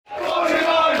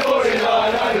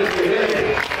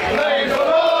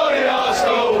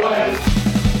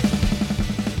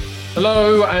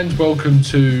Hello and welcome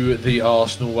to the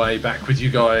Arsenal Way, back with you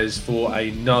guys for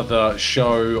another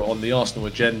show on the Arsenal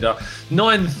agenda.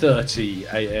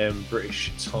 9:30am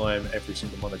British time every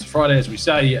single Monday to Friday, as we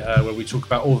say, where we talk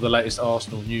about all the latest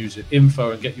Arsenal news and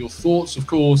info and get your thoughts, of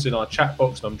course, in our chat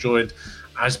box. And I'm joined,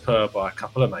 as per, by a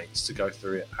couple of mates to go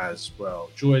through it as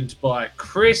well. Joined by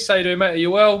Chris. How you doing, mate? Are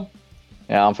you well?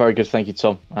 Yeah, I'm very good, thank you,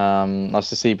 Tom. Nice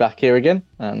to see you back here again,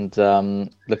 and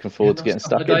looking forward to getting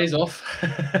stuck in. Days off.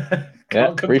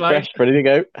 Can't complain. Refreshed, ready to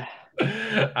go.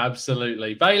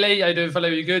 Absolutely. Bailey, how you doing, fellow?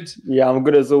 Are you good? Yeah, I'm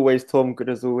good as always, Tom. Good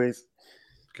as always.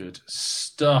 Good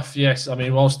stuff. Yes, I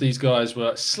mean, whilst these guys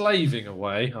were slaving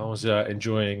away, I was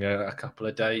enjoying a couple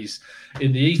of days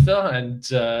in the ether and,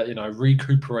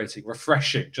 recuperating,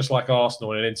 refreshing, just like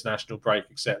Arsenal in an international break,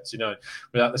 except,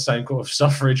 without the same kind of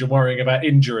suffrage and worrying about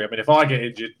injury. I mean, if I get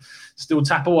injured, still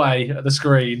tap away at the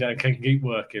screen and can keep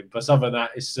working. But other than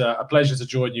that, it's a pleasure to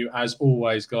join you as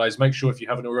always, guys. Make sure, if you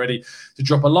haven't already, to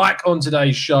drop a like on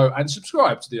today's show and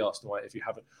subscribe to the Arsenal Way if you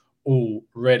haven't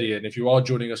already. And if you are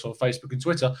joining us on Facebook and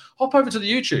Twitter, hop over to the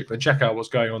YouTube and check out what's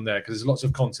going on there, because there's lots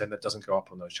of content that doesn't go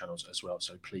up on those channels as well.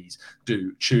 So please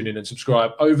do tune in and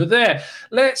subscribe over there.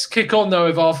 Let's kick on, though,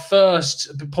 with our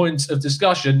first point of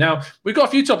discussion. Now, we've got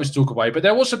a few topics to talk about, but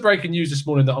there was some breaking news this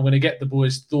morning that I'm going to get the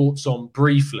boys' thoughts on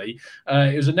briefly.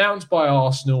 It was announced by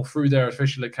Arsenal through their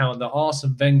official account that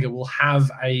Arsene Wenger will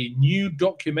have a new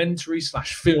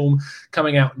documentary/film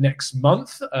coming out next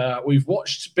month. We've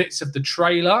watched bits of the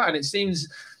trailer, and it seems,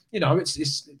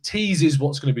 it teases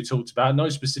what's going to be talked about. No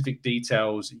specific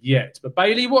details yet. But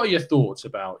Bailey, what are your thoughts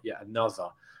about yet another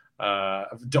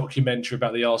documentary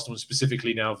about the Arsenal,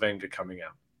 specifically now Wenger, coming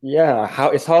out?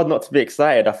 Yeah, it's hard not to be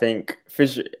excited. I think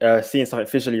seeing something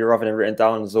visually rather than written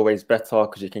down is always better,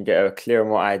 because you can get a clearer,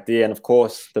 more idea. And of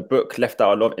course, the book left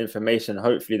out a lot of information.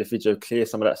 Hopefully the video clears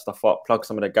some of that stuff up, plug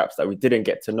some of the gaps that we didn't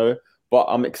get to know. But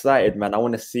I'm excited, man. I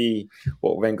want to see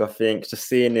what Wenger thinks. Just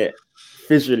seeing it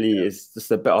visually is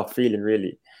just a better feeling,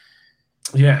 really.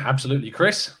 Yeah, absolutely.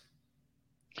 Chris?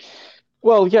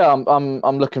 Well, yeah,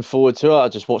 I'm looking forward to it. I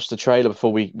just watched the trailer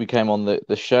before we came on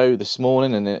the show this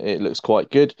morning, and it looks quite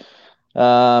good.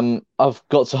 I've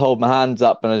got to hold my hands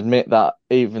up and admit that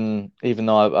even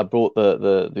though I brought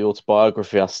the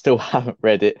autobiography, I still haven't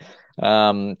read it.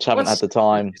 Haven't had the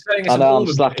time. I know I'm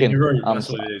slacking. I'm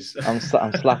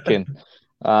slacking.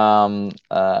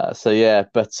 So yeah,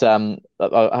 but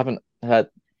I haven't heard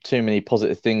too many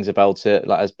positive things about it.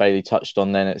 Like, as Bailey touched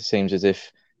on, then it seems as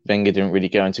if Wenger didn't really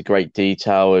go into great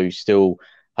detail. He still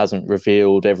hasn't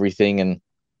revealed everything, and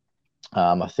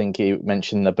I think he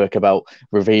mentioned in the book about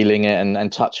revealing it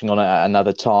and touching on it at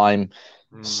another time.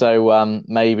 So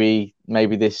maybe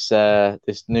this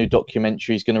new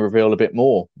documentary is going to reveal a bit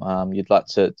more. You'd like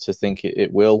to think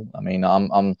it will. I mean,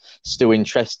 I'm still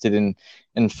interested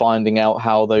in finding out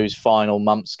how those final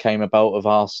months came about of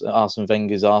Arsene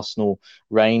Wenger's Arsenal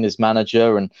reign as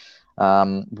manager, and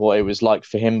what it was like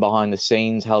for him behind the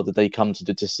scenes. How did they come to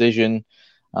the decision,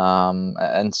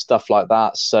 and stuff like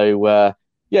that. So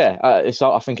yeah,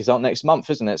 I think it's out next month,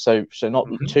 isn't it? So not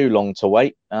too long to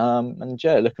wait. And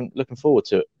yeah, looking forward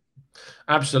to it.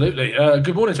 Absolutely.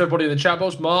 Good morning to everybody in the chat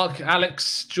box. Mark,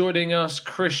 Alex joining us,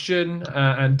 Christian,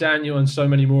 and Daniel, and so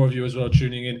many more of you as well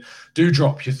tuning in. Do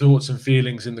drop your thoughts and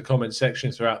feelings in the comment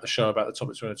section throughout the show about the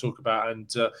topics we're going to talk about, and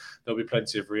there'll be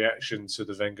plenty of reaction to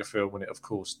the Wenger film when it, of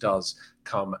course, does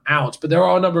come out. But there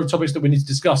are a number of topics that we need to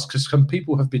discuss, because some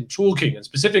people have been talking, and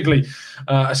specifically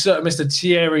a certain Mr.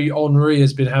 Thierry Henry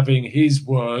has been having his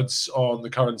words on the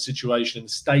current situation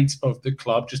and state of the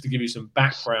club. Just to give you some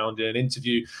background, in an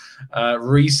interview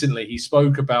recently, he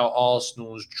spoke about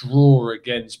Arsenal's draw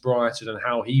against Brighton and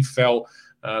how he felt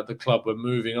the club were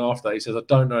moving after that. He says, I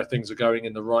don't know if things are going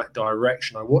in the right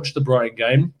direction. I watched the Brighton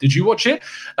game. Did you watch it?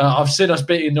 I've seen us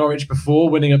beating Norwich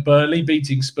before, winning at Burnley,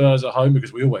 beating Spurs at home,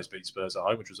 because we always beat Spurs at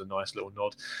home, which was a nice little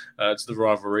nod to the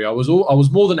rivalry. I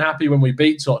was more than happy when we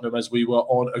beat Tottenham, as we were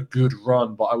on a good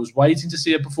run, but I was waiting to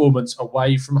see a performance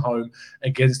away from home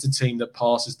against a team that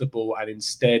passes the ball, and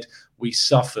instead we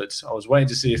suffered. I was waiting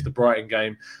to see if the Brighton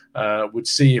game would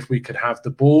see if we could have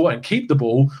the ball and keep the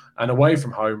ball, and away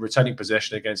from home, retaining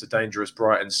possession against a dangerous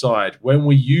Brighton side. When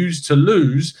we used to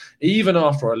lose, even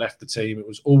after I left the team, it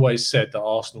was always said that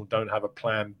Arsenal don't have a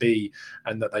plan B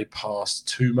and that they pass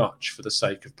too much for the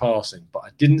sake of passing. But I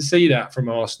didn't see that from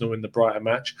Arsenal in the Brighton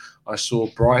match. I saw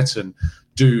Brighton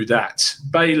do that.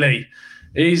 Bailey,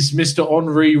 is Mr.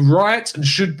 Henry right? And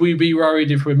should we be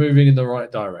worried if we're moving in the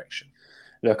right direction?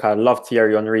 Look, I love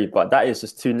Thierry Henry, but that is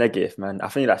just too negative, man. I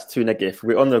think that's too negative.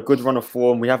 We're on a good run of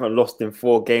form. We haven't lost in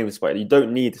 4 games, but you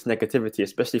don't need this negativity,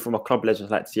 especially from a club legend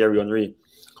like Thierry Henry.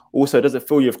 also, does it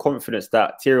fill you with confidence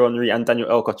that Thierry Henry and Daniel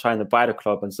Elk are trying to buy the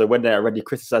club? And so when they're already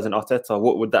criticising Arteta,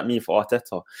 what would that mean for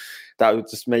Arteta? That would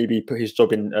just maybe put his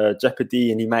job in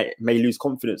jeopardy, and he may lose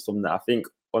confidence from that. I think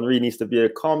Henry needs to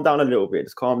calm down a little bit.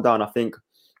 Just calm down. I think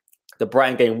the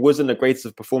Brighton game wasn't the greatest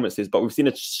of performances, but we've seen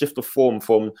a shift of form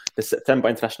from the September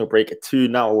international break to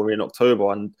now when we're in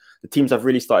October, and the teams have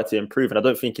really started to improve. And I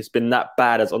don't think it's been that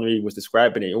bad as Henry was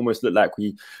describing it. It almost looked like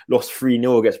we lost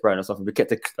 3-0 against Brighton or something. We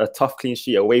kept a tough clean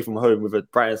sheet away from home with a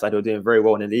Brighton side who are doing very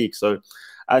well in the league. So,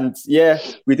 and yeah,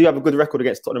 we do have a good record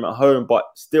against Tottenham at home, but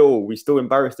we still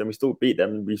embarrassed them. We still beat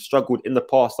them. We've struggled in the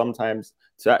past sometimes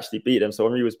to actually beat them. So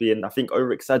Henry was being, I think,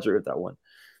 over-exaggerated with that one.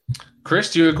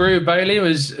 Chris, do you agree with Bailey?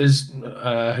 Has been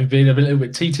a little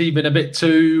bit been a bit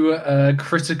too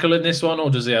critical in this one,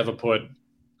 or does he have a point?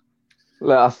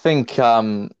 Look, I think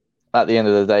at the end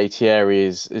of the day, Thierry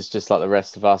is just like the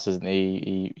rest of us, isn't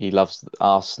he? He loves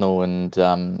Arsenal, and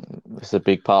it's a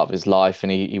big part of his life,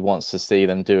 and he wants to see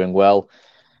them doing well.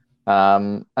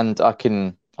 And I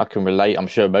can relate. I'm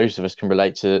sure most of us can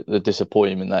relate to the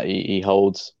disappointment that he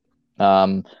holds.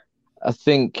 I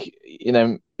think,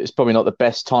 it's probably not the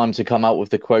best time to come out with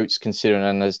the quotes, considering,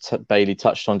 and as Bailey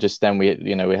touched on just then, we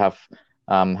have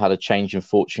had a change in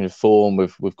fortune of form.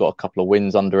 We've got a couple of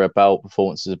wins under our belt.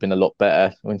 Performances have been a lot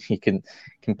better when you can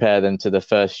compare them to the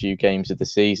first few games of the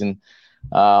season.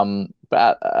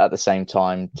 But at the same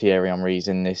time, Thierry Henry's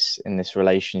in this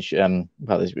relationship.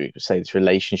 This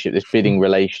bidding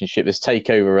relationship, this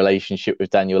takeover relationship with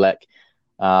Daniel Ek.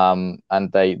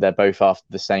 And they're both after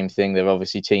the same thing. They've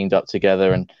obviously teamed up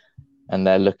together, and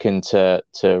they're looking to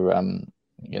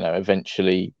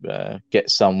eventually get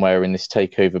somewhere in this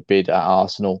takeover bid at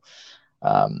Arsenal.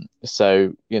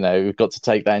 So we've got to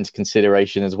take that into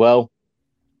consideration as well.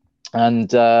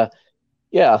 And I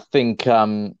think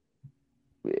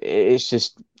it's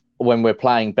just when we're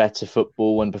playing better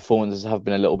football and performances have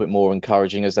been a little bit more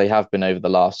encouraging as they have been over the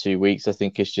last 2 weeks, I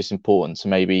think it's just important to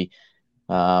maybe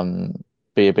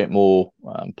be a bit more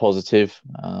positive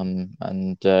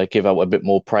and give out a bit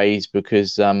more praise,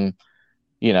 because when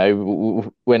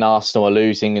Arsenal are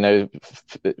losing,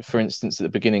 for instance, at the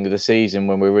beginning of the season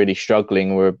when we're really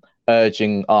struggling, we're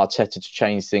urging Arteta to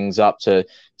change things up, to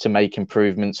make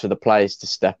improvements for the players to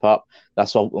step up.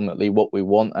 That's ultimately what we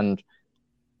want, and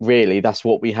really that's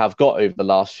what we have got over the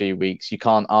last few weeks. You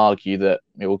can't argue that,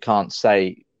 we can't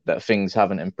say that things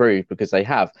haven't improved, because they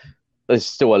have. There's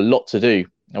still a lot to do,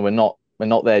 and we're not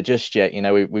there just yet.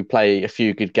 We play a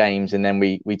few good games and then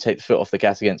we take the foot off the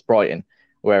gas against Brighton.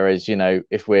 Whereas,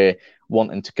 if we're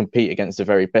wanting to compete against the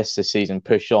very best this season,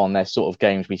 push on, they're sort of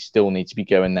games we still need to be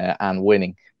going there and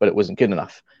winning, but it wasn't good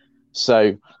enough.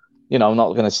 So, I'm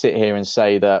not going to sit here and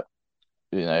say that,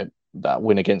 that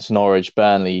win against Norwich,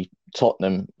 Burnley,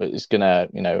 Tottenham is going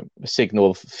to,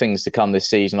 signal things to come this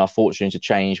season. Our fortunes to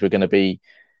change. We're going to be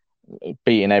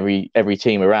beating every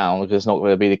team around, because it's not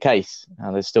going to be the case,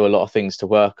 and there's still a lot of things to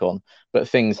work on, but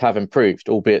things have improved,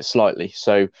 albeit slightly.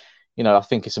 So I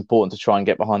think it's important to try and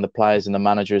get behind the players and the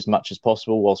manager as much as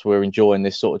possible whilst we're enjoying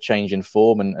this sort of change in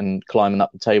form and climbing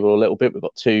up the table a little bit. We've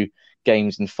got 2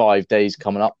 games in 5 days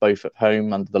coming up, both at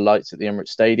home under the lights at the Emirates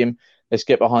Stadium. Let's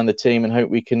get behind the team and hope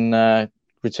we can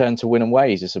return to winning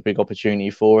ways. It's a big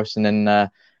opportunity for us, and then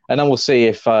we'll see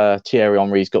if Thierry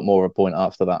Henry's got more of a point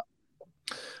after that.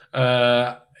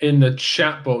 In the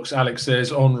chat box, Alex says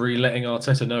Henry letting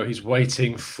Arteta know he's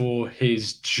waiting for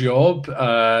his job.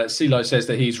 CeeLo says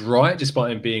that he's right,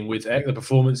 despite him being with Ek. The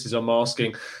performances are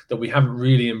masking that we haven't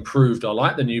really improved. I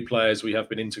like the new players we have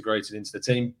been integrated into the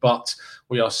team, but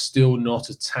we are still not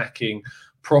attacking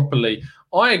properly.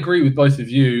 I agree with both of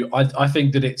you. I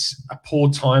think that it's a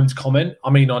poor timed comment. I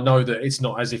mean, I know that it's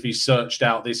not as if he searched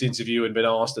out this interview and been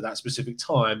asked at that specific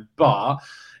time, but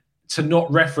to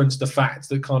not reference the fact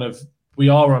that kind of we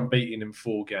are unbeaten in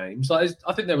 4 games. I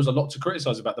think there was a lot to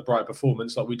criticise about the Brighton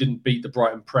performance. We didn't beat the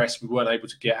Brighton press. We weren't able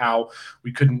to get out.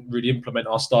 We couldn't really implement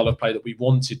our style of play that we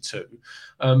wanted to.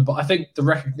 But I think the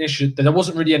recognition, there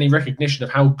wasn't really any recognition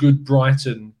of how good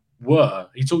Brighton were.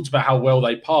 He talked about how well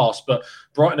they passed, but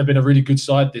Brighton have been a really good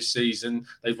side this season.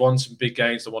 They've won some big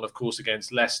games. They won, of course,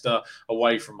 against Leicester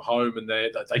away from home, and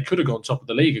they could have gone top of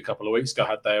the league a couple of weeks ago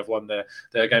had they have won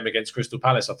their game against Crystal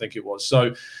Palace, I think it was.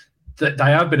 So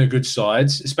they have been a good side,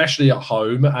 especially at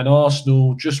home, and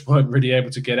Arsenal just weren't really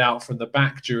able to get out from the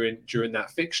back during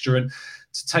that fixture. And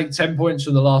to take 10 points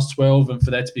from the last 12 and for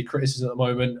there to be criticism at the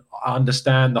moment, I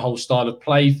understand the whole style of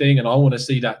play thing, and I want to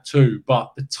see that too.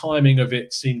 But the timing of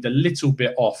it seemed a little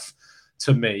bit off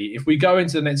to me. If we go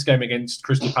into the next game against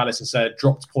Crystal Palace and say it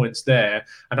dropped points there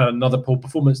and had another poor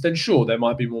performance, then sure, there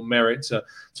might be more merit to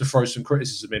throw some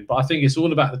criticism in. But I think it's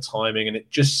all about the timing, and it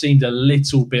just seemed a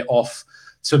little bit off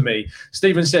to me.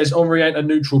 Stephen says Henry ain't a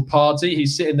neutral party.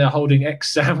 He's sitting there holding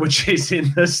X sandwiches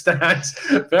in the stands.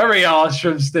 Very harsh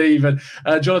from Stephen.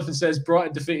 Jonathan says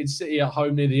Brighton defeated City at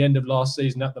home near the end of last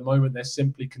season. At the moment, they're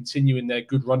simply continuing their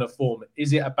good run of form.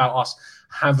 Is it about us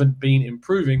haven't been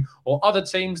improving, or other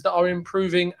teams that are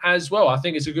improving as well? I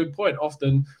think it's a good point.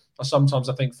 Sometimes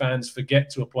I think fans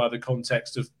forget to apply the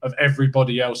context of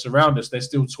everybody else around us. There's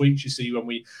still tweets you see when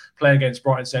we play against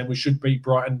Brighton saying we should beat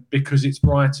Brighton because it's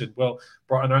Brighton. Well,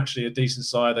 Brighton are actually a decent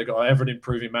side. They've got an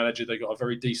ever-improving manager. They've got a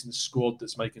very decent squad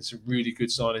that's making some really good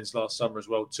signings last summer as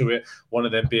well to it. One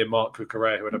of them being Mark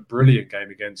Cucurella, who had a brilliant game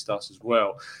against us as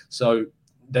well. So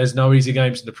there's no easy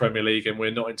games in the Premier League, and we're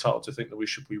not entitled to think that we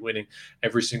should be winning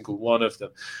every single one of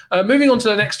them. Moving on to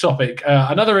the next topic,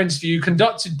 another interview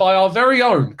conducted by our very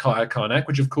own Kaya Karnak,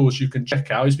 which of course you can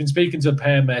check out. He's been speaking to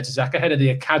Per Mertesacker, head of the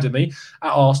academy at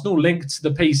Arsenal. Linked to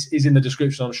the piece is in the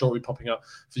description. I'm sure it'll be popping up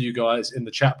for you guys in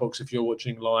the chat box if you're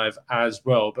watching live as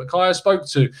well. But Kaya spoke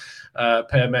to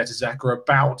Per Mertesacker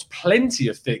about plenty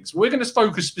of things. We're going to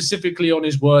focus specifically on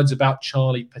his words about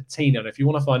Charlie Patino. And if you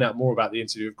want to find out more about the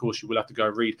interview, of course, you will have to go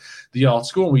read the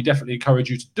article, and we definitely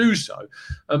encourage you to do so.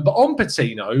 But on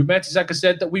Patino, Mertesacker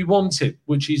said that we want him,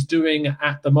 which he's doing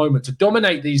at the moment, to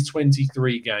dominate these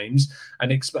 23 games,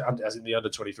 and as in the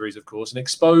under-23s, of course, and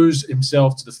expose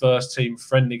himself to the first team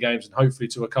friendly games and hopefully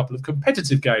to a couple of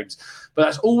competitive games. But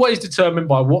that's always determined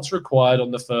by what's required on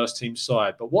the first team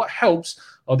side. But what helps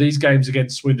are these games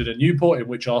against Swindon and Newport, in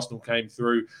which Arsenal came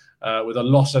through with a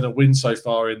loss and a win so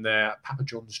far in their Papa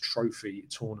John's Trophy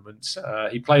tournament.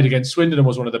 He played against Swindon and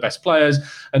was one of the best players.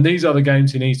 And these are the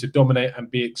games he needs to dominate and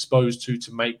be exposed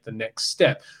to make the next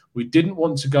step. We didn't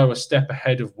want to go a step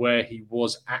ahead of where he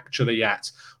was actually at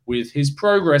with his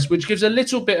progress, which gives a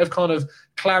little bit of kind of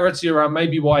clarity around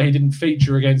maybe why he didn't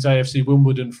feature against AFC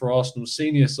Wimbledon for Arsenal's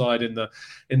senior side in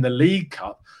the League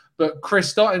Cup. But Chris,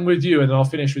 starting with you, and then I'll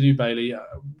finish with you, Bailey.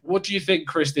 What do you think,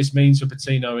 Chris, this means for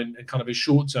Patino in kind of his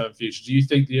short-term future? Do you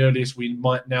think the earliest we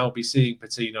might now be seeing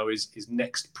Patino is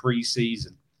next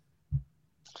pre-season?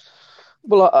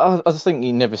 Well, I think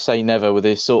you never say never with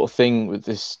this sort of thing, with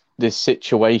this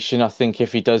situation. I think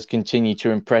if he does continue to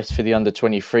impress for the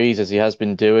under-23s, as he has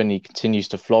been doing, he continues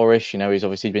to flourish. You know, he's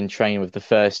obviously been training with the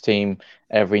first team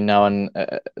every now and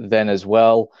then as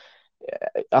well.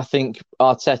 I think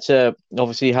Arteta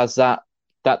obviously has that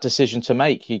decision to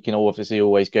make. He can obviously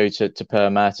always go to Per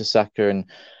Mertesacker and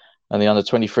the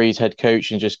under-23s head coach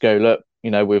and just go, look,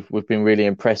 you know, we've been really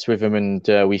impressed with him,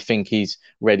 and we think he's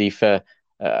ready for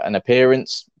an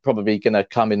appearance. Probably going to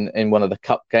come in one of the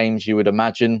cup games, you would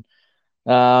imagine.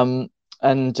 You know,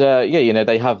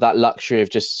 they have that luxury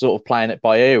of just sort of playing it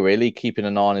by ear, really, keeping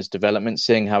an eye on his development,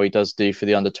 seeing how he does do for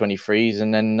the under-23s,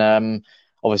 and then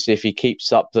obviously if he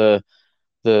keeps up the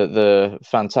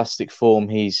fantastic form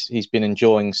he's been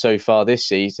enjoying so far this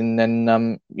season,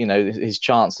 then you know, his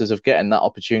chances of getting that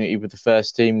opportunity with the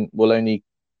first team will only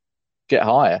get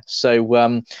higher.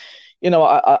 So you know,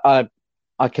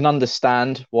 I can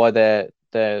understand why they're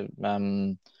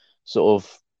sort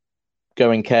of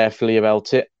going carefully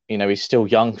about it. You know, he's still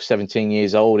young, 17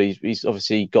 years old. He's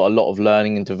obviously got a lot of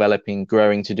learning and developing,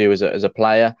 growing to do as a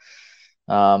player.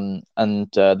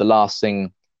 The last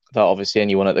thing that obviously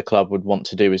anyone at the club would want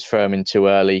to do is throw him in too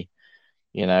early,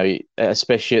 you know,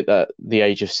 especially at the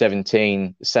age of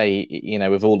 17, say, you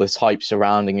know, with all this hype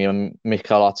surrounding him.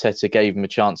 Mikel Arteta gave him a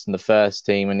chance in the first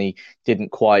team and he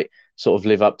didn't quite sort of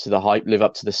live up to the hype, live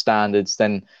up to the standards,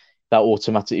 then that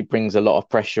automatically brings a lot of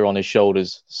pressure on his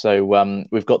shoulders. So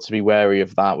we've got to be wary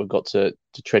of that. We've got to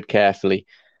tread carefully.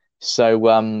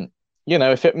 So, you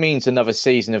know, if it means another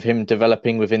season of him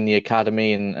developing within the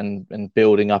academy and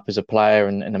building up as a player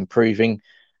and improving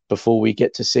before we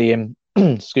get to see him,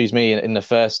 excuse me, in the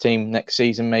first team next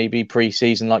season, maybe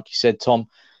pre-season, like you said, Tom,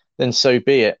 then so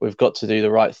be it. We've got to do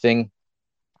the right thing.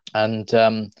 And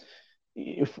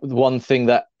one thing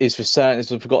that is for certain is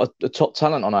we've got a top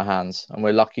talent on our hands, and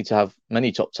we're lucky to have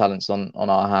many top talents on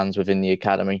our hands within the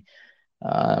academy.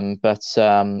 But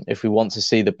if we want to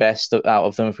see the best out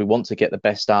of them, if we want to get the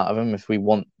best out of them, if we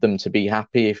want them to be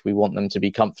happy, if we want them to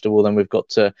be comfortable, then we've got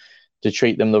to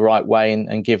treat them the right way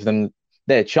and give them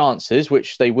their chances,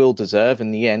 which they will deserve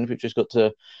in the end. We've just got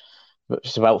to,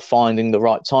 it's about finding the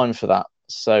right time for that.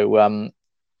 So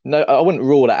no, I wouldn't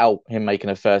rule out him making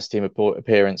a first team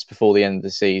appearance before the end of the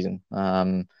season.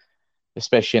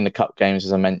 especially in the cup games,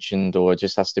 as I mentioned, or it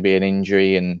just has to be an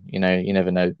injury, and you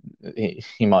never know,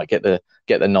 he might get the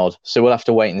nod. So we'll have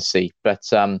to wait and see. But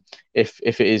if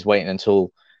it is waiting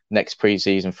until next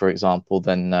pre-season, for example,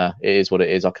 then it is what it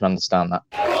is. I can understand that.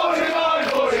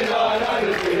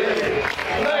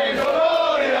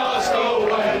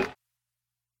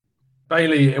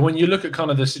 Bailey, when you look at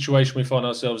kind of the situation we find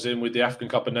ourselves in with the African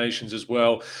Cup of Nations as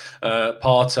well,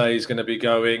 Partey is going to be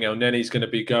going, El Neni's going to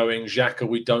be going, Xhaka,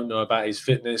 we don't know about his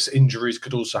fitness. Injuries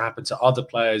could also happen to other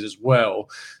players as well.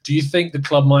 Do you think the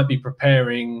club might be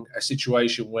preparing a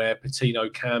situation where Patino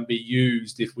can be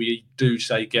used if we do,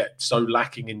 say, get so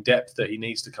lacking in depth that he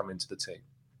needs to come into the team?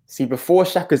 See, before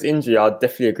Xhaka's injury, I'd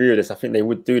definitely agree with this. I think they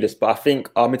would do this. But I think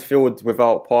our midfield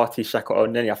without Partey, Xhaka or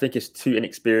Neni, I think it's too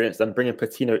inexperienced. And bringing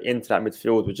Patino into that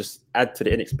midfield would just add to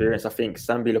the inexperience. I think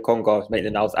Sambi Lokonga,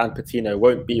 Maitland-Niles and Patino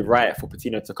won't be right for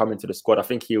Patino to come into the squad. I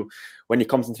think when he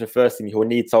comes into the first team, he'll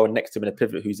need someone next to him in a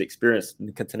pivot who's experienced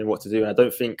and can tell him what to do. And I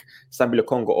don't think Sambi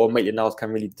Lokonga or Maitland-Niles can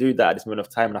really do that at this moment of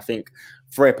time. And I think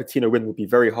for a Patino win would be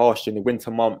very harsh in the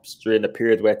winter months, during the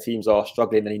period where teams are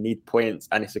struggling and they need points.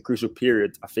 And it's a crucial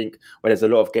period, I think, where there's a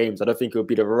lot of games. I don't think it would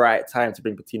be the right time to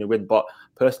bring Patino in, but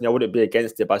personally, I wouldn't be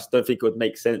against it. But I just don't think it would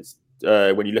make sense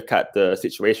when you look at the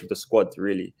situation with the squad,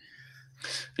 really.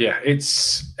 Yeah,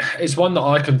 it's one that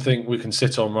I can think we can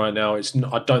sit on right now. I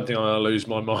don't think I'm going to lose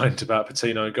my mind about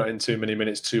Patino getting too many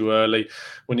minutes too early.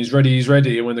 When he's ready, he's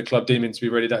ready. And when the club deem him to be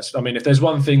ready, if there's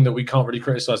one thing that we can't really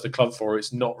criticise the club for,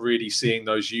 it's not really seeing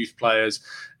those youth players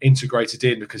integrated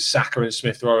in, because Saka and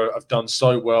Smith Rowe have done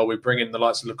so well. We're bringing the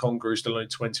likes of Lokonga, who's still only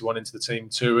 21, into the team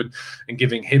too, and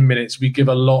giving him minutes. We give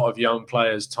a lot of young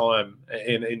players time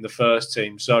in the first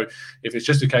team. So if it's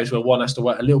just a case where one has to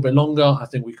wait a little bit longer, I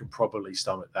think we can probably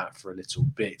stomach that for a little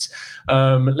bit.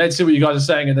 Let's see what you guys are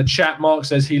saying in the chat. Mark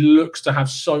says he looks to have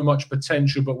so much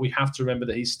potential, but we have to remember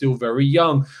that he's still very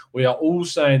young. We are all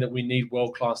saying that we need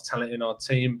world-class talent in our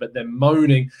team, but they're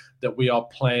moaning that we are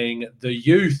playing the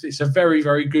youth. It's a very,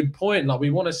 very good point. Like,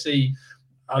 we want to see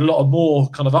a lot of more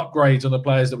kind of upgrades on the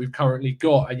players that we've currently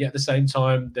got. And yet at the same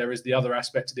time, there is the other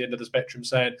aspect to the end of the spectrum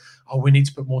saying, oh, we need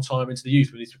to put more time into the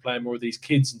youth. We need to be playing more of these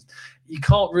kids. And you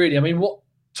can't really, what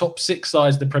top six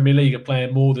sides in the Premier League are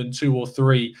playing more than 2 or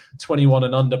 3 21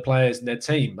 and under players in their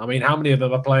team? How many of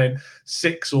them are playing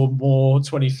 6 or more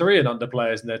 23 and under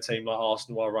players in their team like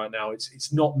Arsenal are right now?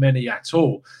 It's not many at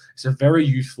all. It's a very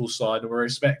youthful side, and we're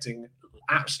expecting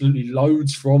absolutely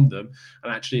loads from them.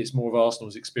 And actually, it's more of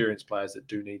Arsenal's experienced players that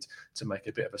do need to make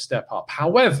a bit of a step up.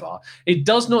 However, it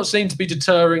does not seem to be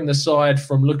deterring the side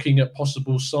from looking at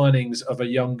possible signings of a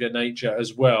younger nature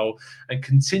as well. And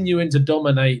continuing to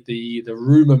dominate the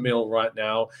rumour mill right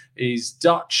now is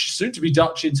soon to be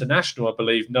Dutch international, I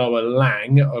believe, Noa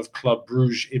Lang of Club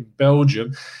Brugge in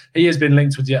Belgium. He has been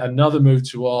linked with yet another move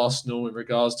to Arsenal in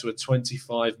regards to a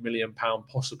 £25 million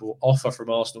possible offer from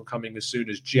Arsenal coming as soon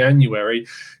as January.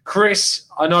 Chris,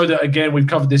 I know that, again, we've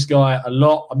covered this guy a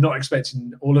lot. I'm not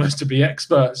expecting all of us to be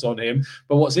experts on him,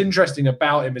 but what's interesting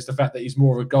about him is the fact that he's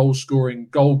more of a goal-scoring,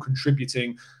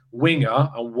 goal-contributing winger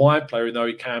and wide player, even though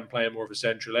he can play in more of a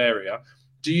central area.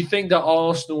 Do you think that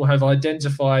Arsenal have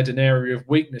identified an area of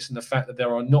weakness in the fact that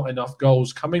there are not enough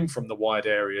goals coming from the wide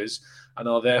areas, and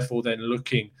are therefore then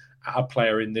looking at a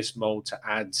player in this mould to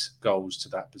add goals to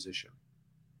that position?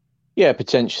 Yeah,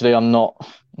 potentially. I'm not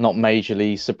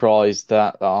majorly surprised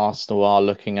that Arsenal are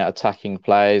looking at attacking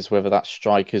players, whether that's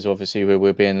strikers, obviously, who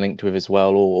we're being linked with as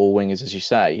well, or wingers, as you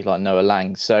say, like Noa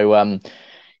Lang. So,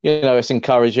 it's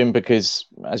encouraging because,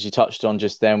 as you touched on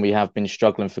just then, we have been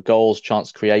struggling for goals,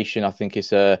 chance creation. I think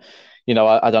it's I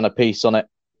done a piece on it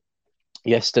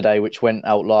yesterday, which went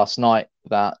out last night,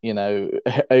 that,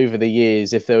 over the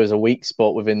years, if there was a weak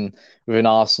spot within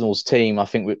Arsenal's team, I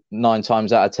think 9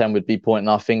 times out of 10 would be pointing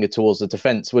our finger towards the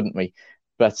defence, wouldn't we?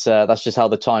 But that's just how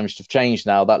the times have changed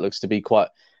now. That looks to be quite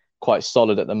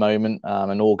solid at the moment,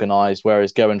 and organised,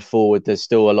 whereas going forward, there's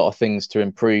still a lot of things to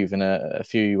improve, and a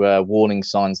few warning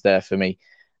signs there for me.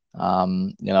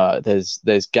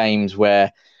 There's games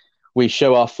where we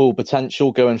show our full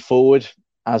potential going forward,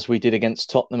 as we did against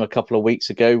Tottenham a couple of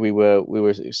weeks ago. We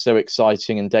were so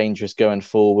exciting and dangerous going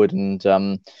forward, and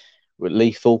were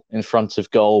lethal in front of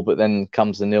goal. But then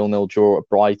comes the 0-0 draw at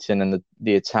Brighton, and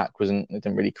the attack didn't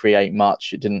really create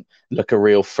much. It didn't look a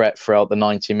real threat throughout the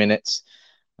 90 minutes.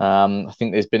 I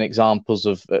think there's been examples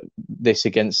of this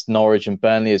against Norwich and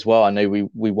Burnley as well. I know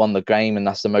we won the game, and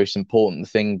that's the most important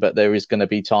thing. But there is going to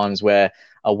be times where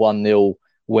a 1-0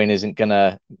 win isn't going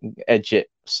to edge it.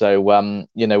 So,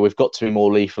 we've got to be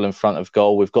more lethal in front of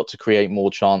goal. We've got to create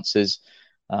more chances.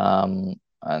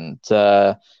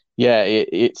 Yeah,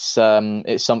 it's something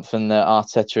that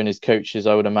Arteta and his coaches,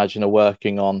 I would imagine, are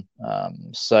working on.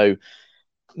 So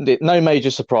no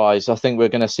major surprise. I think we're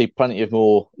going to see plenty of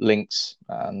more links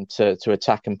to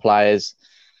attacking players.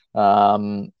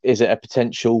 Is it a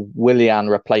potential Willian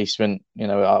replacement?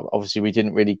 Obviously we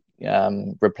didn't really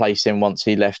replace him once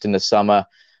he left in the summer.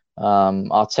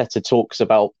 Arteta talks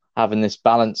about having this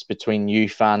balance between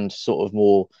youth and sort of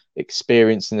more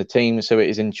experience in the team. So it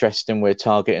is interesting we're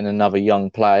targeting another young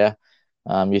player.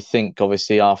 You think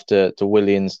obviously after the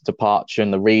Willian's departure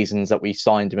and the reasons that we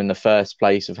signed him in the first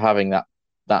place of having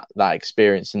that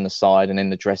experience in the side and in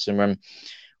the dressing room,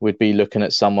 we'd be looking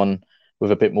at someone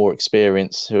with a bit more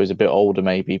experience who is a bit older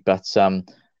maybe. But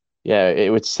yeah, it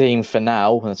would seem for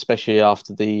now, and especially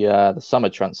after the summer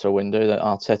transfer window, that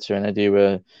Arteta and Eddie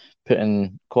were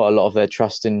putting quite a lot of their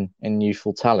trust in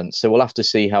youthful talent. So we'll have to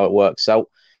see how it works out.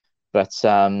 But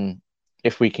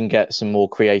if we can get some more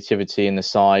creativity in the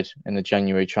side in the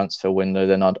January transfer window,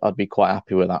 then I'd be quite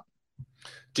happy with that.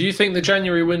 Do you think the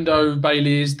January window,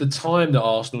 Bailey, is the time that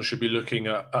Arsenal should be looking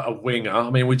at a winger? I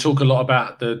mean, we talk a lot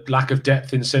about the lack of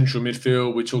depth in central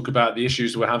midfield. We talk about the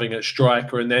issues we're having at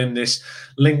striker, and then this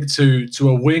link to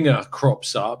a winger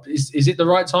crops up. Is it the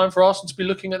right time for Arsenal to be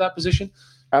looking at that position?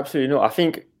 Absolutely not. I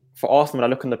think for Arsenal, when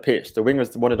I look on the pitch, the winger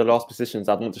is one of the last positions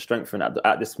I'd want to strengthen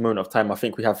at this moment of time. I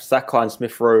think we have Saka and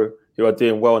Smith Rowe who are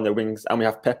doing well on their wings, and we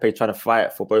have Pepe trying to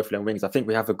fight for both of their wings. I think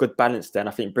we have a good balance there, and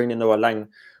I think bringing Noa Lang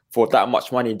for that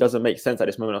much money doesn't make sense at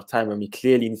this moment of time when we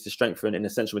clearly need to strengthen in the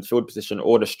central midfield position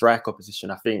or the striker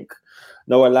position. I think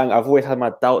Noa Lang, I've always had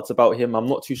my doubts about him. I'm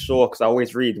not too sure because I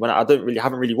always read when I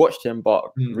haven't really watched him, but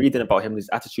reading about him, his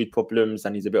attitude problems,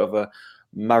 and he's a bit of a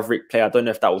maverick player. I don't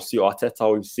know if that will suit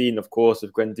Arteta. We've seen, of course,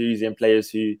 with Guendouzi and players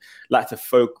who like to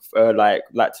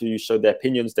like to show their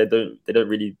opinions. They don't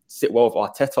really sit well with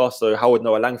Arteta. So how would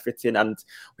Noa Lang fit in? And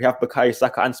we have Bukayo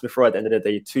Saka and Smith Rowe at the end of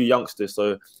the day, two youngsters.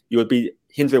 So you would be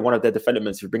hindering one of their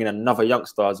developments if you're bringing another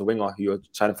youngster as a winger who you're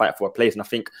trying to fight for a place. And I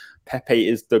think Pepe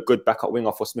is the good backup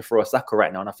winger for Smith Rowe or Saka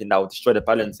right now. And I think that would destroy the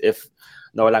balance if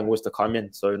Noa Lang was to come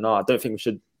in. So no, I don't think we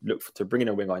should look to bring in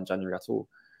a winger in January at all.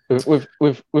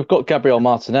 We've got Gabriel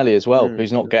Martinelli as well,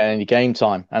 who's not getting any game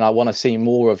time, and I want to see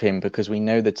more of him because we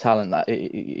know the talent that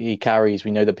he carries,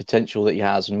 we know the potential that he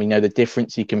has, and we know the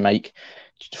difference he can make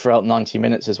throughout 90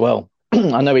 minutes as well.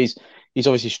 I know he's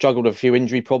obviously struggled with a few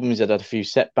injury problems, he's had a few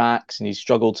setbacks, and he's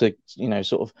struggled to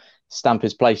sort of stamp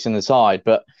his place in the side.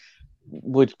 But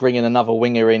would bringing another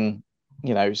winger in,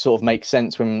 sort of make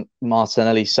sense when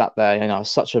Martinelli sat there,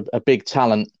 such a big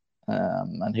talent.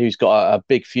 And who's got a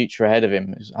big future ahead of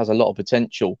him, has a lot of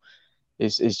potential,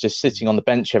 is just sitting on the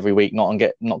bench every week, not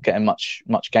getting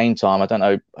much game time. I don't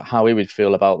know how he would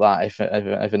feel about that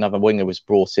if another winger was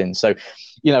brought in. So,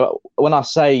 when I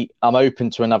say I'm open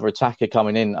to another attacker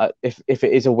coming in, if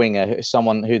it is a winger,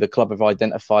 someone who the club have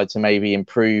identified to maybe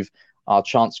improve our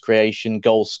chance creation,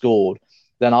 goals scored,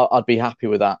 then I'd be happy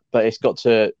with that. But it's got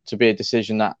to be a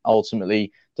decision that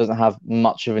ultimately doesn't have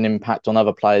much of an impact on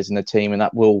other players in the team, and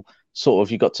that will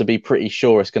you've got to be pretty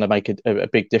sure it's going to make a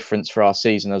big difference for our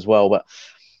season as well. But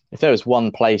if there was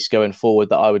one place going forward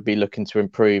that I would be looking to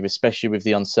improve, especially with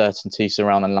the uncertainty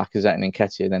surrounding Lacazette and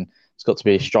Nketiah, then it's got to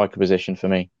be a striker position for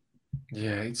me.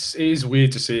 Yeah, it is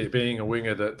weird to see it being a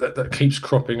winger that keeps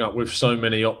cropping up with so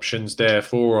many options there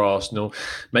for Arsenal.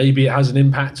 Maybe it has an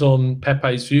impact on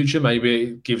Pepe's future. Maybe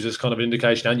it gives us kind of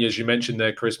indication. And as you mentioned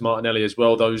there, Chris, Martinelli as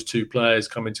well, those two players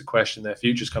come into question, their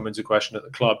futures come into question at the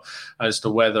club as to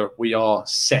whether we are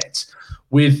set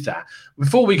with that.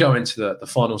 Before we go into the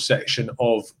final section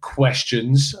of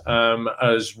questions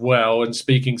as well, and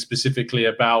speaking specifically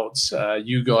about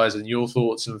you guys and your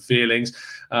thoughts and feelings,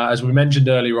 as we mentioned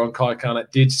earlier on, Kai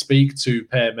Karnat did speak to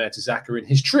Per Mertesacker in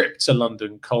his trip to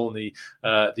London Colney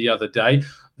the other day.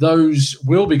 Those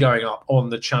will be going up on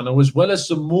the channel, as well as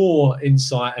some more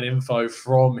insight and info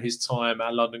from his time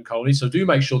at London Colney. So do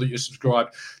make sure that you're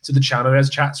subscribed to the channel. There's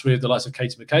chats with the likes of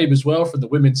Katie McCabe as well from the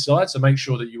women's side. So make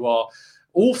sure that you are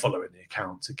all following the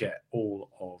account to get all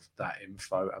of that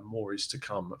info, and more is to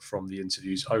come from the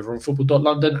interviews over on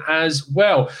football.london as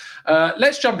well.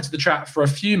 Let's jump into the chat for a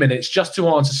few minutes just to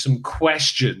answer some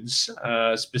questions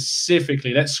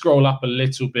specifically. Let's scroll up a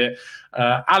little bit.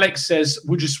 Alex says,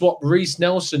 would you swap Reece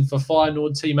Nelson for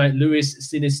Feyenoord teammate Luis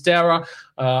Sinisterra?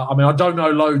 I don't know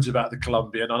loads about the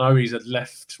Colombian. I know he's a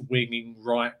left-winging,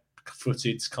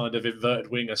 right-footed kind of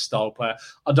inverted winger style player.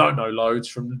 I don't know loads.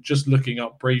 From just looking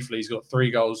up briefly, he's got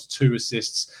 3 goals, 2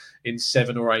 assists in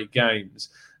 7 or 8 games.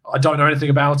 I don't know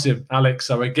anything about him, Alex.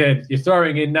 So again, you're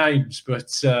throwing in names,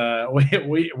 but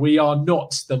we are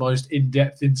not the most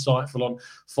in-depth, insightful on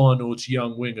Feyenoord's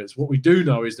young wingers. What we do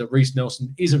know is that Reiss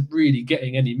Nelson isn't really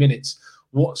getting any minutes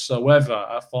whatsoever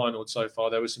at Feyenoord so far.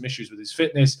 There were some issues with his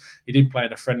fitness. He didn't play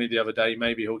in a friendly the other day.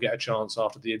 Maybe he'll get a chance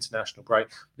after the international break.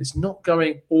 It's not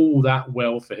going all that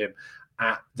well for him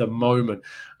at the moment.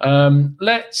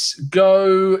 Let's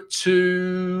go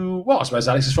to, well, I suppose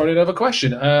Alex has thrown in another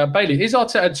question. Bailey, is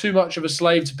Arteta too much of a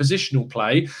slave to positional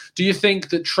play? Do you think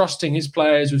that trusting his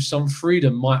players with some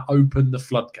freedom might open the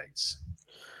floodgates?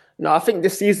 No, I think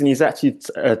this season he's actually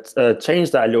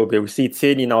changed that a little bit. We see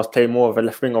Tierney now is playing more of a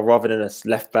left winger rather than a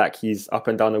left back. He's up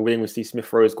and down the wing. We see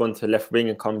Smith Rowe has gone to left wing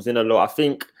and comes in a lot. I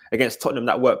think against Tottenham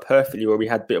that worked perfectly, where we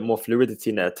had a bit more fluidity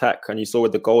in the attack. And you saw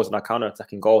with the goals and our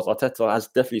counter-attacking goals, Arteta has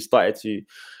definitely started to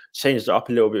change it up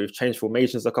a little bit. We've changed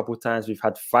formations a couple of times. We've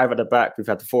had 5 at the back. We've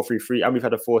had the 4-3-3 and we've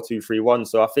had a 4-2-3-1.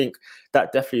 So I think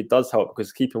that definitely does help,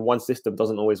 because keeping one system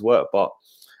doesn't always work. But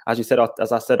as I said,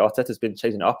 Arteta's been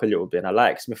changing it up a little bit. And I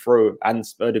like Smith Rowe and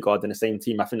Ødegaard in the same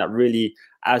team. I think that really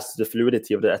adds to the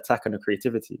fluidity of the attack and the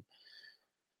creativity.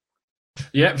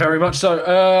 Yeah, very much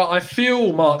so. I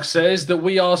feel, Mark says, that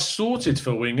we are sorted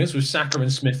for wingers with Saka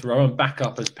and Smith Rowe and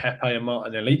backup as Pepe and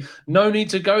Martinelli. No need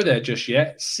to go there just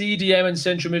yet. CDM and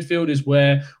central midfield is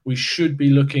where we should be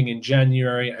looking in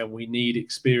January, and we need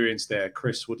experience there.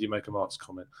 Chris, what do you make of Mark's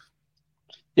comment?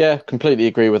 Yeah, completely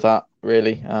agree with that,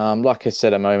 really. Like I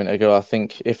said a moment ago, I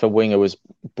think if a winger was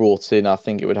brought in, I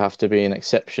think it would have to be an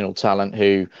exceptional talent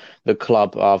who the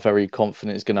club are very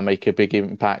confident is going to make a big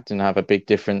impact and have a big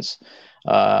difference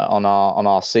on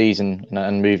our season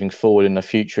and moving forward in the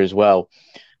future as well.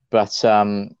 But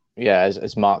yeah,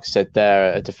 as Mark said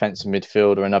there, a defensive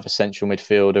midfielder, another central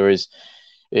midfielder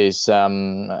is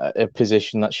a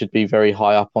position that should be very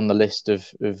high up on the list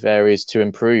of areas to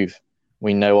improve.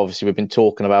 We know, obviously, we've been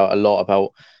talking about a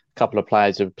couple of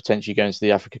players who are potentially going to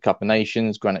the Africa Cup of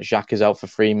Nations. Granit Xhaka is out for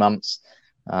 3 months.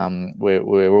 We're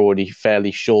already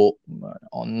fairly short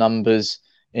on numbers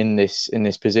in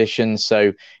this position.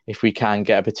 So if we can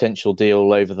get a potential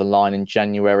deal over the line in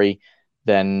January,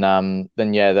 then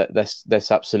yeah,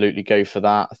 let's absolutely go for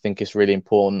that. I think it's really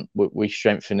important we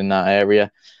strengthen in that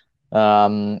area.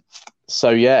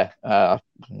 So yeah, I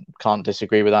can't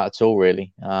disagree with that at all,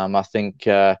 really. I think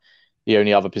the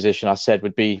only other position I said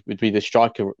would be the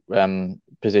striker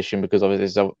position, because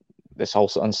obviously there's this whole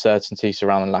uncertainty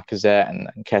surrounding Lacazette and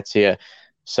Nketiah.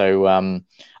 So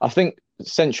I think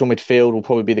central midfield will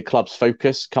probably be the club's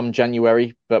focus come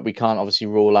January, but we can't obviously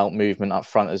rule out movement up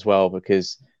front as well,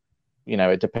 because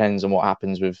it depends on what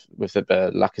happens with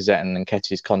the Lacazette and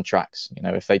Nketiah's contracts.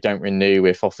 If they don't renew,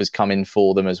 if offers come in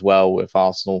for them as well, if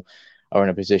Arsenal are in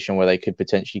a position where they could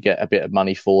potentially get a bit of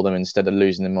money for them instead of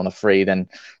losing them on a free, then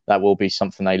that will be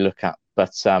something they look at.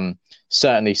 But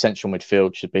certainly central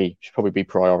midfield should probably be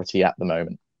priority at the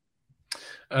moment.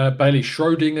 Bailey,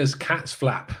 Schrodinger's cat's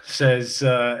flap says,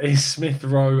 is Smith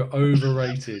Rowe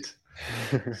overrated?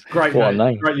 Great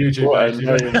name. Great YouTube. What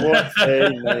a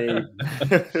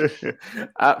name.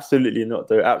 Absolutely not,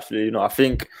 though. Absolutely not. I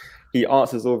think he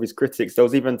answers all of his critics. There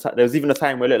was even a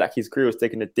time where it looked like his career was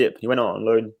taking a dip. He went on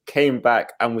loan, came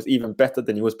back, and was even better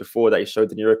than he was before that he showed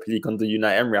in Europa League under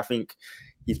Unai Emery. I think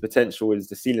his potential is,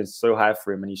 the ceiling's so high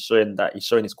for him, and he's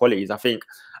showing his qualities. I think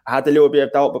I had a little bit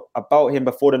of doubt about him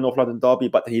before the North London derby,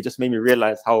 but he just made me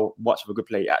realise how much of a good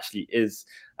player he actually is.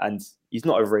 And he's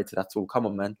not overrated at all. Come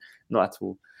on, man. Not at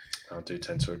all. I do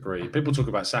tend to agree. People talk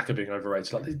about Saka being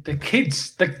overrated. Like, they're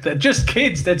kids. They're just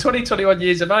kids. They're 20, 21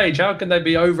 years of age. How can they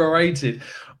be overrated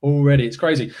already? It's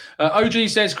crazy. OG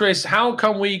says, Chris, how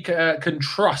come we can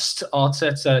trust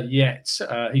Arteta yet?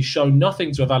 He's shown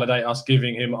nothing to validate us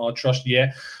giving him our trust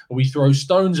yet. We throw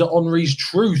stones at Henry's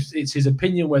truth. It's his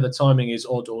opinion whether timing is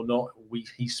odd or not.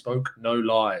 He spoke no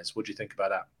lies. What do you think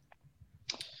about that?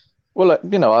 Well,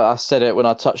 I said it when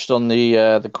I touched on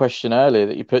the question earlier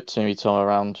that you put to me, Tom,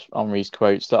 around Henry's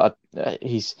quotes. That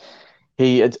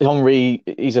Henry,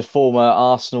 he's a former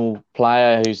Arsenal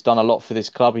player who's done a lot for this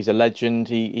club. He's a legend.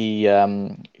 He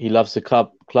loves the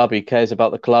club. He cares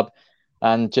about the club,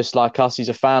 and just like us, he's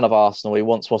a fan of Arsenal. He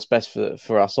wants what's best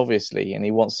for us, obviously, and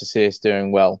he wants to see us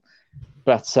doing well.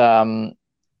 But I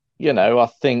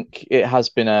think it has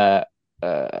been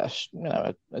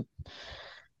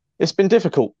it's been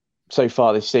difficult so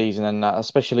far this season, and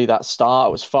especially that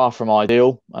start was far from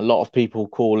ideal. A lot of people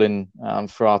calling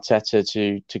for Arteta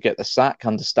to get the sack,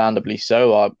 understandably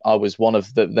so. I was one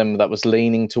of them that was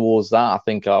leaning towards that. I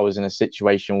think I was in a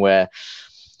situation where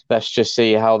let's just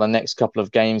see how the next couple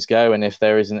of games go, and if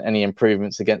there isn't any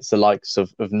improvements against the likes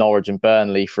of Norwich and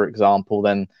Burnley, for example,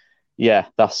 then yeah,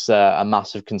 that's a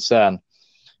massive concern.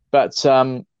 But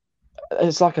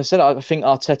it's like I said, I think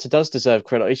Arteta does deserve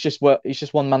credit. He's just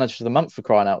one manager of the month, for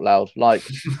crying out loud. Like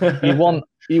you want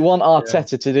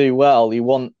Arteta to do well. You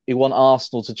want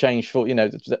Arsenal to change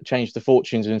change the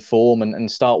fortunes in form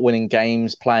and start winning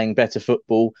games, playing better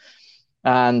football.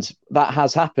 And that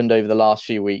has happened over the last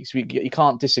few weeks. You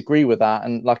can't disagree with that.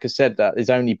 And like I said, that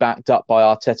is only backed up by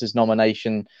Arteta's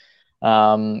nomination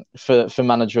for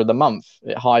manager of the month.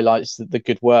 It highlights the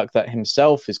good work that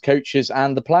himself, his coaches,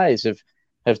 and the players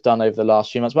have done over the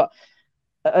last few months. But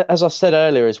as I said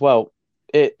earlier as well,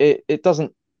 it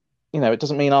doesn't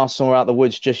mean Arsenal are out of the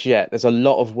woods just yet. There's a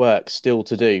lot of work still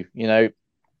to do.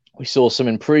 We saw some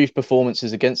improved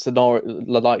performances against the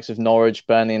likes of Norwich,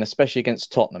 Burnley, and especially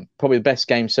against Tottenham. Probably the best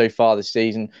game so far this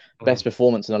season, best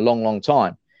performance in a long, long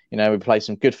time. We played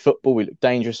some good football. We looked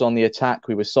dangerous on the attack.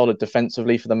 We were solid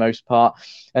defensively for the most part.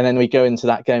 And then we go into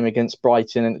that game against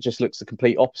Brighton and it just looks the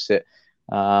complete opposite.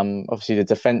 Obviously, the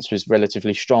defence was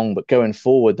relatively strong, but going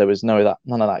forward, there was none of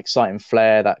that exciting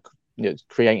flair, that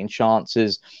creating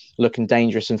chances, looking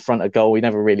dangerous in front of goal. We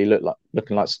never really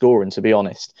looking like scoring, to be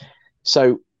honest.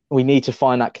 So we need to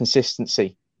find that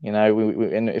consistency.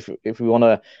 And if we want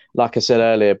to, like I said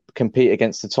earlier, compete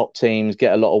against the top teams,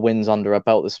 get a lot of wins under our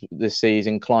belt this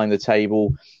season, climb the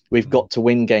table, we've got to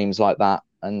win games like that.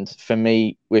 And for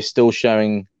me, we're still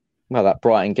showing, well, that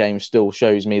Brighton game still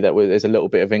shows me that there's a little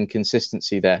bit of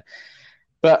inconsistency there.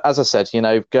 But as I said,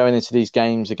 going into these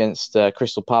games against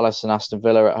Crystal Palace and Aston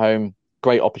Villa at home,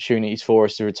 great opportunities for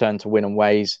us to return to winning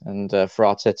ways and for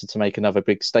Arteta to make another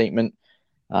big statement.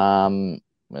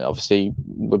 Obviously,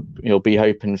 you'll be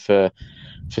hoping for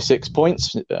 6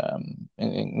 points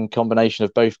in combination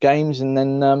of both games, and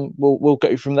then we'll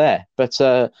go from there. But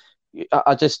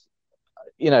I just,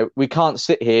 we can't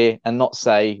sit here and not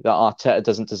say that Arteta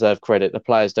doesn't deserve credit. The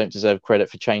players don't deserve credit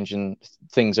for changing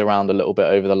things around a little bit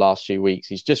over the last few weeks.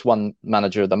 He's just one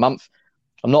manager of the month.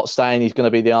 I'm not saying he's going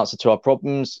to be the answer to our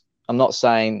problems. I'm not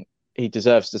saying he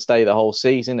deserves to stay the whole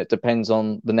season. It depends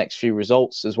on the next few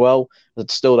results as well. I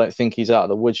still don't think he's out of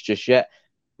the woods just yet.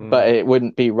 But it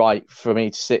wouldn't be right for me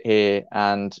to sit here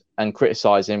and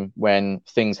criticise him when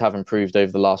things have improved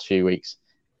over the last few weeks.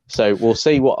 So we'll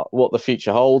see what the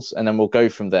future holds, and then we'll go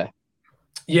from there.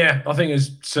 Yeah, I think it's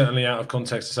certainly out of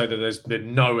context to say that there's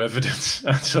been no evidence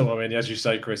at all. I mean, as you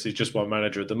say, Chris, he's just one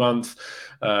manager of the month.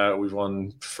 We've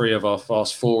won 3 of our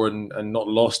past 4 and not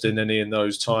lost in any in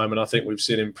those time. And I think we've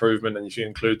seen improvement. And if you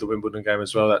include the Wimbledon game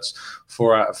as well, that's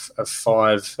 4 out of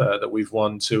 5 that we've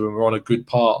won 2, and we're on a good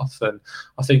path. And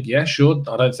I think, yeah, sure.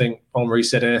 I don't think Henry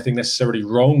said anything necessarily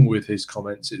wrong with his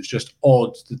comments. It was just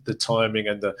odd, the timing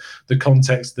and the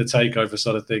context, the takeover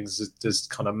side of things just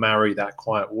kind of marry that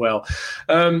quite well.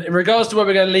 In regards to where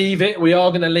we're going to leave it, we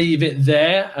are going to leave it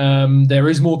there. There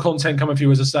is more content coming for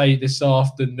you, as I say, this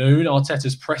afternoon.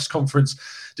 Arteta's press conference,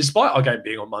 despite our game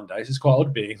being on Monday, it's quite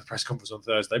odd being the press conference on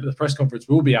Thursday, but the press conference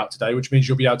will be out today, which means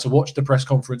you'll be able to watch the press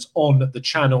conference on the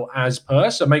channel as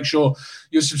per. So make sure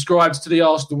you're subscribed to the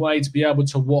Arsenal Way to be able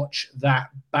to watch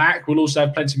that back. We'll also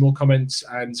have plenty more comments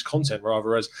and content,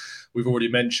 rather, as we've already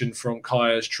mentioned, from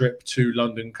Kaya's trip to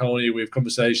London Colney. We have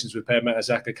conversations with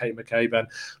Mertesacker, Kate McCabe, and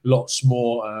lots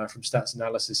more from Stats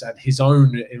Analysis and his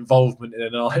own involvement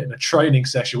in a training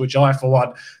session, which I, for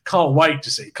one, can't wait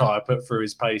to see Kaya put through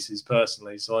his paces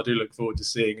personally. So I do look forward to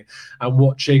seeing and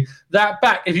watching that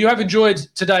back. If you have enjoyed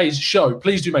today's show,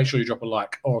 please do make sure you drop a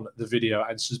like on the video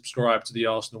and subscribe to the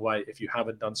Arsenal Way if you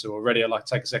haven't done so already. I'd like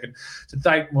to take a second to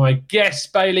thank my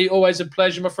guest, Bailey. Always a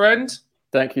pleasure, my friend.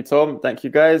 Thank you, Tom. Thank you,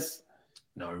 guys.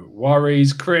 No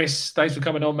worries. Chris, thanks for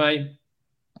coming on, mate.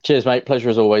 Cheers, mate. Pleasure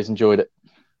as always. Enjoyed it.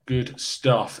 Good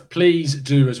stuff. Please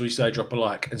do, as we say, drop a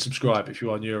like and subscribe if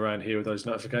you are new around here with those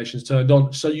notifications turned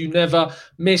on so you never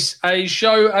miss a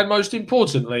show. And most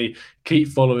importantly, keep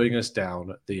following us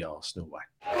down the Arsenal Way.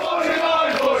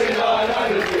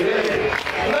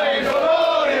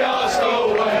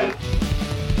 Arsenal Way.